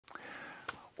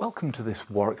Welcome to this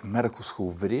Warwick Medical School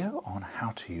video on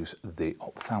how to use the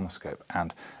ophthalmoscope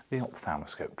and the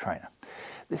ophthalmoscope trainer.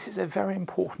 This is a very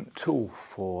important tool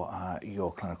for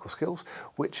your clinical skills,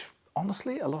 which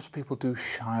honestly a lot of people do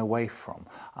shy away from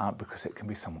because it can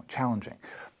be somewhat challenging.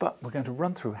 But we're going to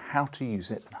run through how to use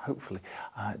it and hopefully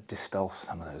dispel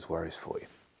some of those worries for you.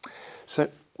 So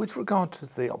with regard to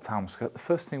the ophthalmoscope, the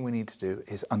first thing we need to do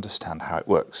is understand how it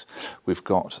works. We've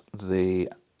got the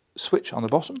switch on the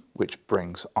bottom, which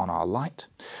brings on our light.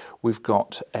 We've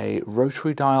got a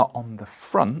rotary dial on the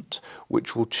front,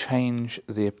 which will change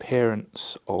the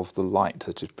appearance of the light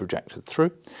that is projected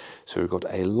through. So we've got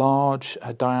a large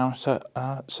diameter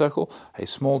circle, a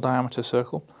small diameter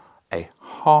circle, a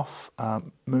half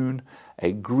moon,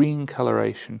 a green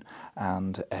coloration,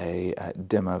 and a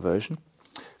dimmer version.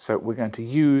 So we're going to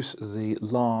use the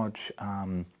large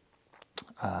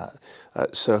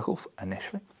circle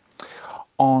initially.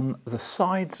 On the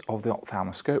sides of the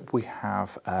ophthalmoscope we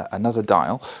have another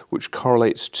dial which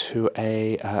correlates to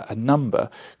a number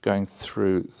going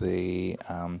through the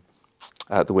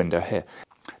window here.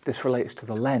 This relates to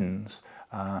the lens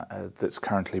that's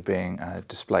currently being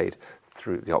displayed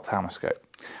through the ophthalmoscope.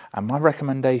 And my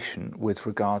recommendation with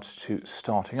regards to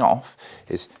starting off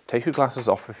is take your glasses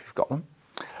off if you've got them,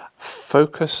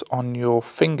 focus on your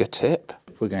fingertip.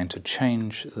 We're going to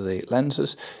change the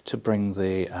lenses to bring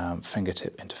the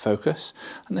fingertip into focus,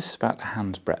 and this is about a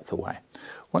hand's breadth away.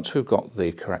 Once we've got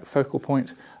the correct focal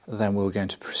point, then we're going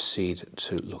to proceed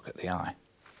to look at the eye.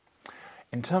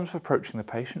 In terms of approaching the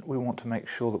patient, we want to make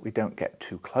sure that we don't get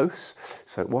too close.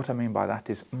 So what I mean by that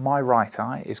is my right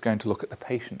eye is going to look at the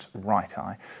patient's right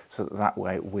eye, so that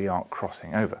way we aren't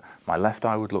crossing over. My left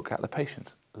eye would look at the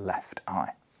patient's left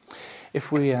eye.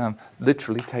 If we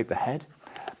literally take the head,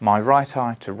 my right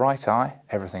eye to right eye,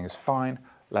 everything is fine.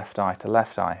 Left eye to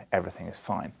left eye, everything is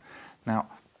fine. Now,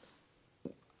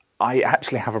 I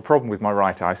actually have a problem with my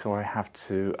right eye, so I have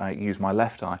to use my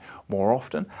left eye more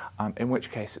often, in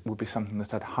which case it would be something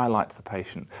that I'd highlight to the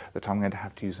patient that I'm going to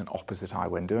have to use an opposite eye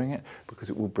when doing it, because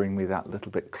it will bring me that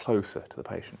little bit closer to the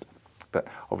patient. But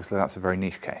obviously that's a very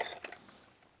niche case.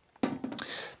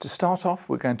 To start off,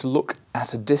 we're going to look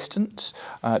at a distance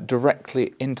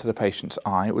directly into the patient's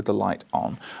eye with the light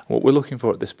on. What we're looking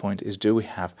for at this point is, do we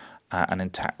have an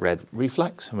intact red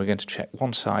reflex? And we're going to check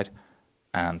one side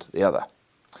and the other.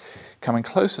 Coming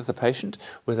closer to the patient,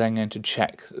 we're then going to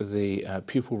check the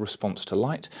pupil response to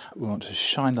light. We want to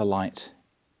shine the light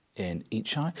in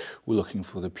each eye. We're looking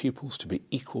for the pupils to be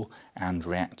equal and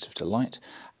reactive to light.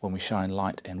 When we shine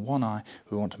light in one eye,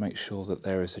 we want to make sure that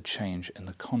there is a change in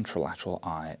the contralateral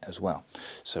eye as well.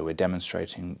 So we're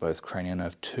demonstrating both cranial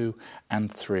nerve 2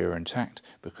 and 3 are intact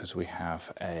because we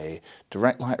have a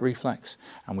direct light reflex,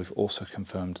 and we've also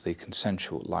confirmed the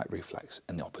consensual light reflex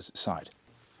in the opposite side.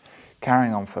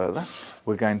 Carrying on further,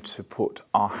 we're going to put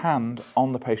our hand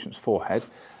on the patient's forehead,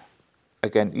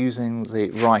 again using the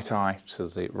right eye to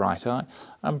the right eye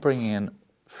and bringing in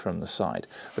from the side.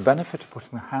 The benefit of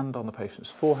putting the hand on the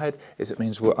patient's forehead is it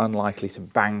means we're unlikely to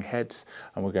bang heads,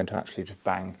 and we're going to actually just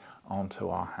bang onto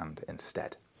our hand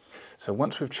instead. So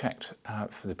once we've checked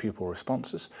for the pupil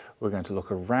responses, we're going to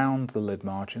look around the lid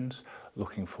margins,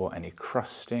 looking for any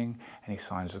crusting, any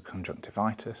signs of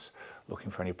conjunctivitis,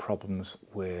 looking for any problems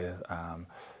with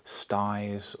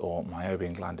styes or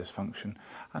meibomian gland dysfunction,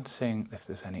 and seeing if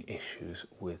there's any issues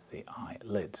with the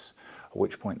eyelids, at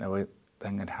which point we're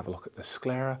then going to have a look at the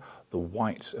sclera, the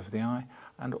whites of the eye,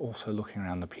 and also looking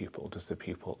around the pupil. Does the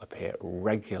pupil appear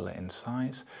regular in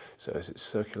size? So is it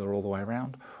circular all the way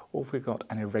around? Or have we got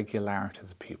an irregularity of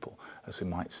the pupil, as we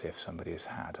might see if somebody has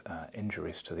had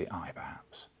injuries to the eye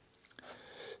perhaps?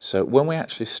 So when we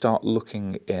actually start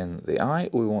looking in the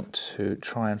eye, we want to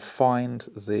try and find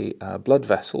the blood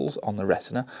vessels on the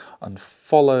retina and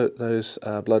follow those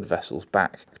blood vessels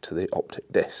back to the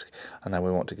optic disc, and then we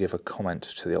want to give a comment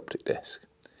to the optic disc.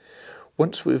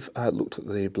 Once we've looked at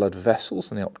the blood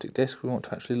vessels and the optic disc, we want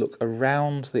to actually look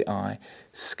around the eye,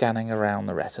 scanning around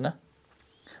the retina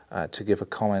to give a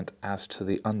comment as to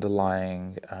the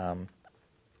underlying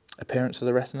appearance of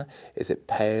the retina. Is it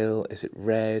pale? Is it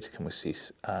red? Can we see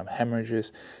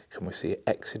hemorrhages? Can we see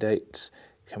exudates?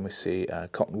 Can we see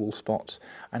cotton wool spots?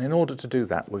 And in order to do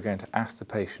that, we're going to ask the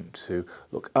patient to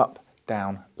look up,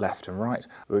 down, left and right.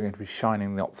 We're going to be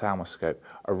shining the ophthalmoscope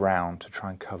around to try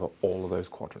and cover all of those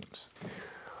quadrants.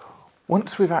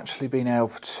 Once we've actually been able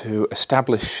to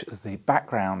establish the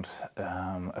background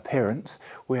appearance,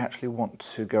 we actually want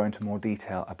to go into more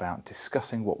detail about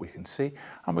discussing what we can see,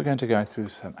 and we're going to go through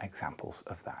some examples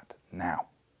of that now.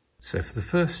 So for the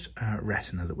first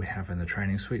retina that we have in the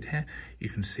training suite here, you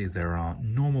can see there are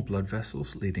normal blood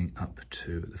vessels leading up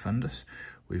to the fundus.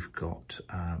 We've got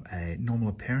a normal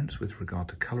appearance with regard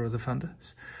to colour of the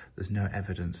fundus. There's no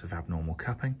evidence of abnormal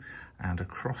cupping, and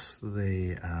across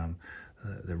the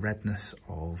redness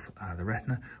of the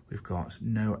retina, we've got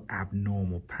no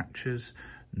abnormal patches,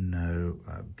 no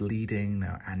bleeding,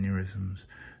 no aneurysms,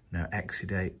 no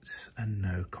exudates, and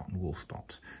no cotton wool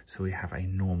spots. So we have a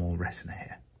normal retina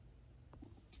here.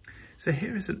 So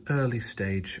here is an early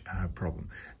stage problem.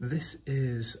 This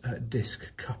is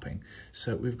disc cupping.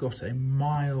 So we've got a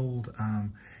mild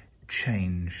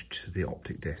change to the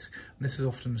optic disc. And this is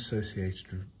often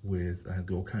associated with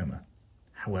glaucoma.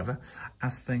 However,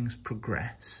 as things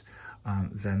progress,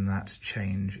 then that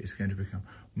change is going to become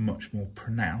much more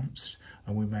pronounced,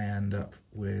 and we may end up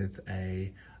with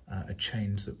a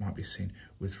change that might be seen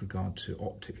with regard to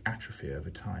optic atrophy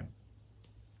over time.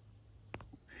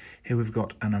 Here we've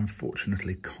got an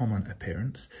unfortunately common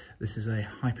appearance. This is a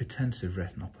hypertensive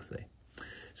retinopathy.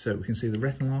 So we can see the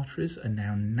retinal arteries are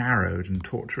now narrowed and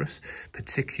tortuous,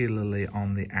 particularly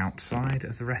on the outside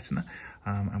of the retina.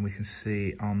 And we can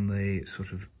see on the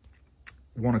sort of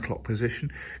 1 o'clock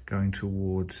position going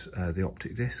towards the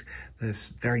optic disc, there's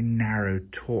very narrow,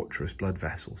 tortuous blood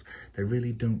vessels. They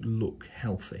really don't look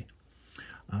healthy.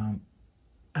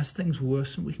 As things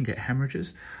worsen, we can get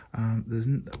hemorrhages. There's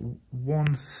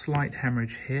one slight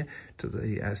hemorrhage here to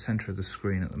the centre of the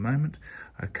screen at the moment,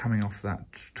 coming off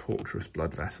that tortuous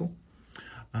blood vessel.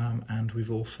 And we've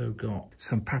also got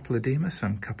some papilledema,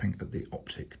 some cupping at the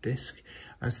optic disc.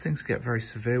 As things get very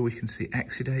severe, we can see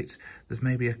exudates. There's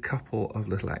maybe a couple of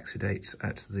little exudates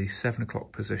at the 7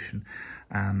 o'clock position,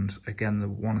 and again the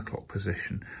 1 o'clock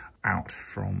position out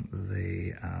from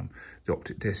the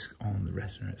optic disc on the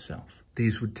retina itself.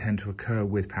 These would tend to occur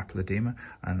with papilledema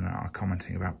and are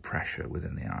commenting about pressure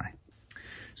within the eye.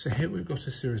 So here we've got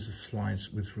a series of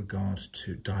slides with regard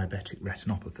to diabetic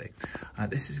retinopathy.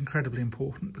 This is incredibly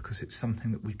important because it's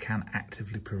something that we can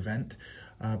actively prevent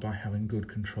by having good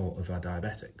control of our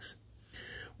diabetics.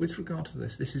 With regard to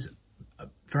this is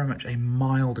very much a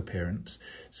mild appearance.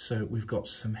 So we've got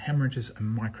some hemorrhages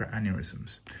and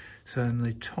microaneurysms. So in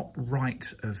the top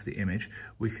right of the image,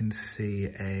 we can see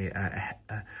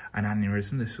an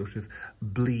aneurysm, this sort of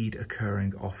bleed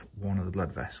occurring off one of the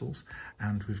blood vessels.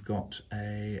 And we've got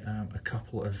a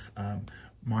couple of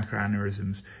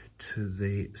microaneurysms to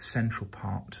the central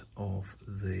part of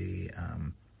the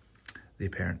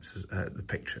appearance, the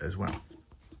picture as well.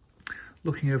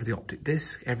 Looking over the optic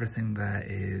disc, everything there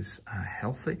is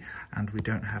healthy, and we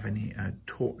don't have any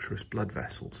tortuous blood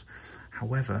vessels.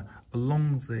 However,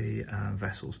 along the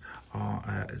vessels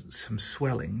are some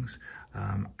swellings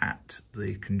at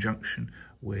the conjunction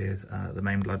with the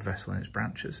main blood vessel and its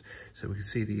branches. So we can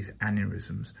see these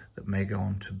aneurysms that may go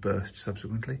on to burst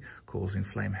subsequently, causing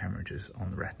flame hemorrhages on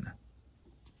the retina.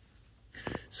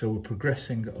 So we're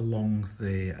progressing along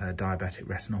the diabetic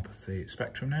retinopathy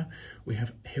spectrum now.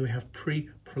 Here we have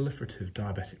pre-proliferative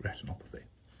diabetic retinopathy.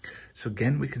 So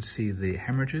again, we can see the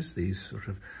hemorrhages, these sort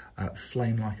of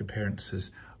flame-like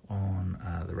appearances on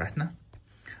the retina.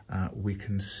 We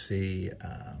can see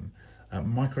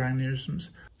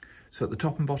microaneurysms. So at the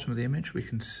top and bottom of the image, we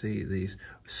can see these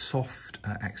soft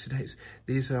exudates.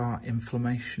 These are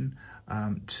inflammation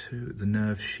to the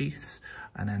nerve sheaths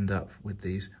and end up with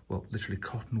these, well, literally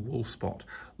cotton wool spot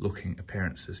looking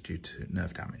appearances due to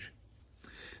nerve damage.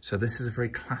 So this is a very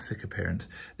classic appearance.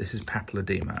 This is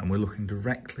papilledema, and we're looking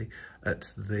directly at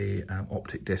the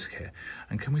optic disc here.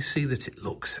 And can we see that it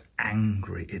looks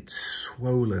angry? It's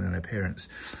swollen in appearance.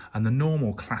 And the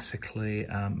normal classically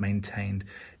maintained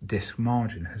disc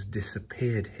margin has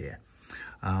disappeared here.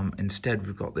 Instead,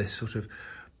 we've got this sort of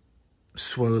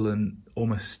swollen,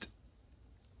 it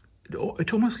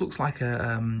almost looks like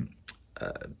a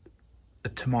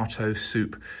tomato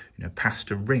soup,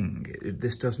 pasta ring.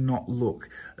 This does not look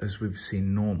as we've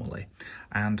seen normally.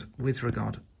 And with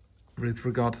regard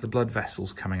to the blood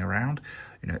vessels coming around,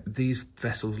 these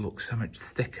vessels look so much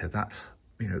thicker, that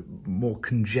more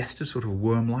congested, sort of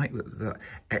worm-like, that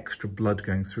extra blood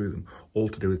going through them, all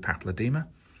to do with papilledema.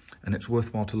 And it's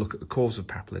worthwhile to look at the cause of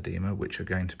papilledema, which are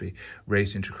going to be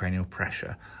raised intracranial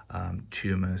pressure,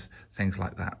 tumours, things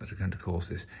like that are going to cause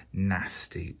this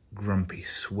nasty, grumpy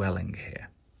swelling here.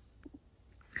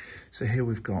 So here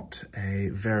we've got a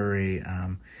very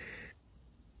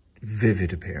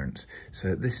vivid appearance.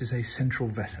 So this is a central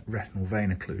retinal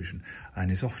vein occlusion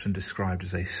and is often described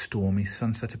as a stormy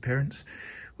sunset appearance,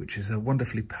 which is a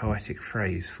wonderfully poetic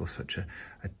phrase for such a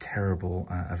terrible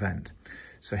event.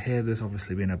 So here there's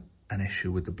obviously been an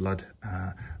issue with the blood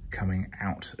coming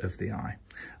out of the eye.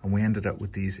 And we ended up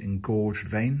with these engorged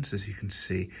veins, as you can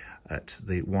see at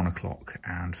the 1 o'clock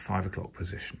and 5 o'clock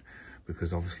position,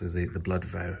 because obviously the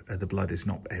blood is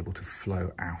not able to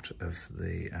flow out of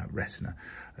the retina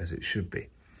as it should be.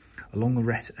 Along the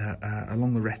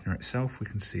retina itself, we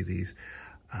can see these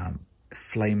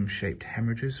flame-shaped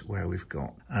hemorrhages where we've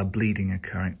got bleeding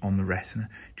occurring on the retina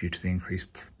due to the increased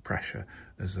pressure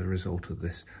as a result of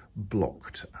this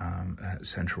blocked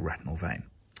central retinal vein.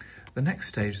 The next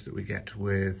stage that we get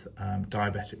with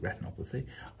diabetic retinopathy,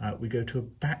 we go to a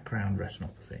background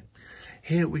retinopathy.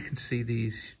 Here we can see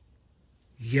these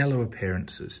yellow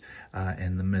appearances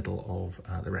in the middle of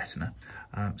the retina.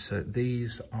 So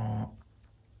these are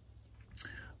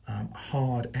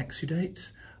hard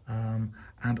exudates,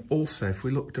 and also if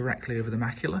we look directly over the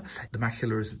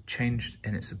macula has changed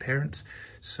in its appearance,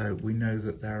 so we know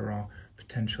that there are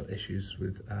potential issues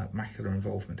with macular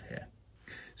involvement here.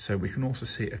 So we can also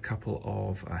see a couple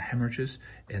of hemorrhages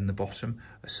in the bottom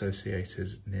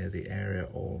associated near the area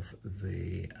of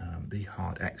the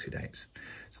hard exudates.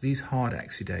 So these hard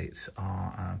exudates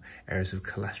are areas of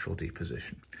cholesterol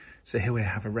deposition. So here we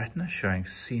have a retina showing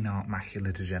senile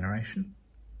macular degeneration.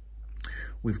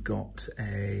 We've got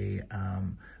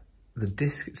the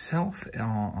disc itself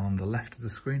on the left of the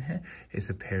screen here is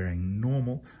appearing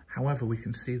normal. However, we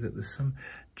can see that there's some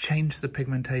change to the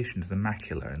pigmentation of the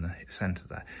macula in the centre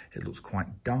there. It looks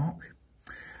quite dark.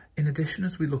 In addition,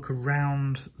 as we look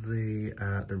around the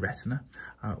retina,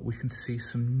 we can see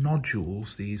some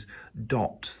nodules, these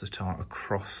dots that are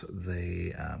across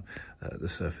the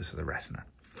surface of the retina.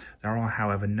 There are,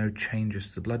 however, no changes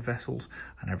to the blood vessels,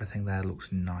 and everything there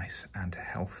looks nice and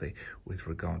healthy with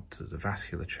regard to the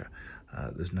vasculature.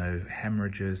 There's no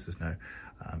hemorrhages, there's no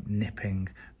nipping,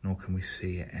 nor can we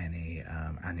see any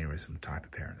aneurysm type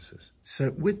appearances.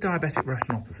 So with diabetic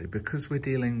retinopathy, because we're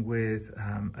dealing with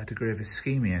a degree of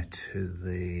ischemia to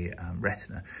the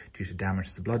retina due to damage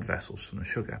to the blood vessels from the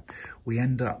sugar, we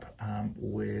end up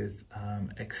with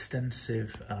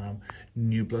extensive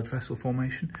new blood vessel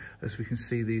formation. As we can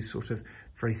see, these sort of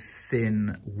very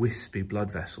thin, wispy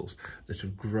blood vessels that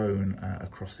have grown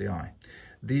across the eye.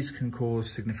 These can cause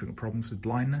significant problems with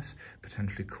blindness,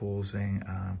 potentially causing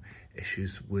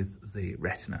issues with the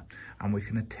retina. And we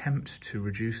can attempt to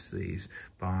reduce these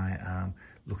by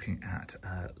looking at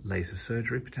laser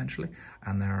surgery potentially,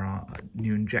 and there are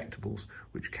new injectables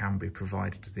which can be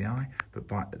provided to the eye, but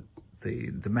by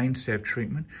the mainstay of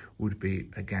treatment would be,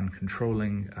 again,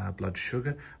 controlling blood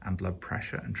sugar and blood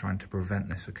pressure and trying to prevent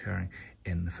this occurring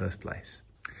in the first place.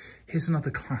 Here's another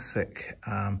classic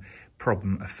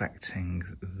problem affecting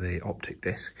the optic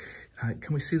disc.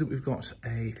 Can we see that we've got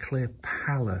a clear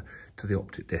pallor to the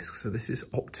optic disc? So this is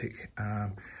optic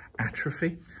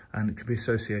atrophy, and it can be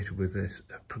associated with this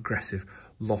progressive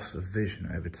loss of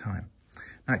vision over time.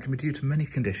 Now, it can be due to many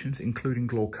conditions, including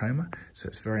glaucoma, so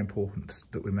it's very important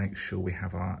that we make sure we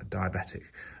have our diabetic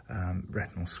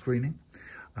retinal screening.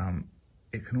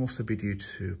 It can also be due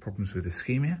to problems with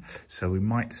ischemia, so we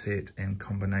might see it in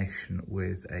combination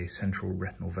with a central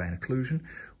retinal vein occlusion,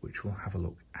 which we'll have a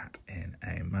look at in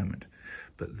a moment.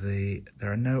 But there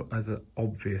are no other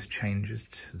obvious changes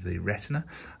to the retina,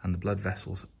 and the blood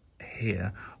vessels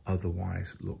here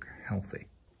otherwise look healthy.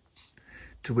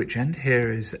 To which end,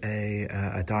 here is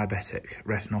a diabetic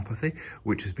retinopathy,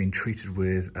 which has been treated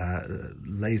with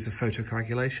laser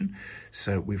photocoagulation.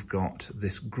 So we've got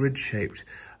this grid-shaped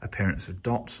appearance of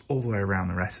dots all the way around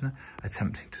the retina,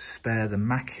 attempting to spare the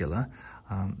macula,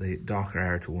 the darker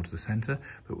area towards the centre,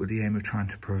 but with the aim of trying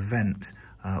to prevent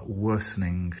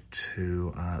worsening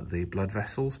to the blood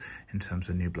vessels in terms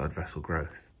of new blood vessel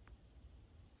growth.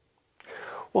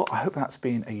 Well, I hope that's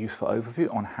been a useful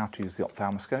overview on how to use the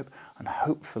ophthalmoscope, and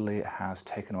hopefully it has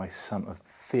taken away some of the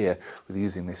fear with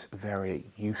using this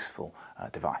very useful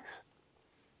device.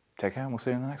 Take care, and we'll see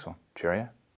you in the next one. Cheerio.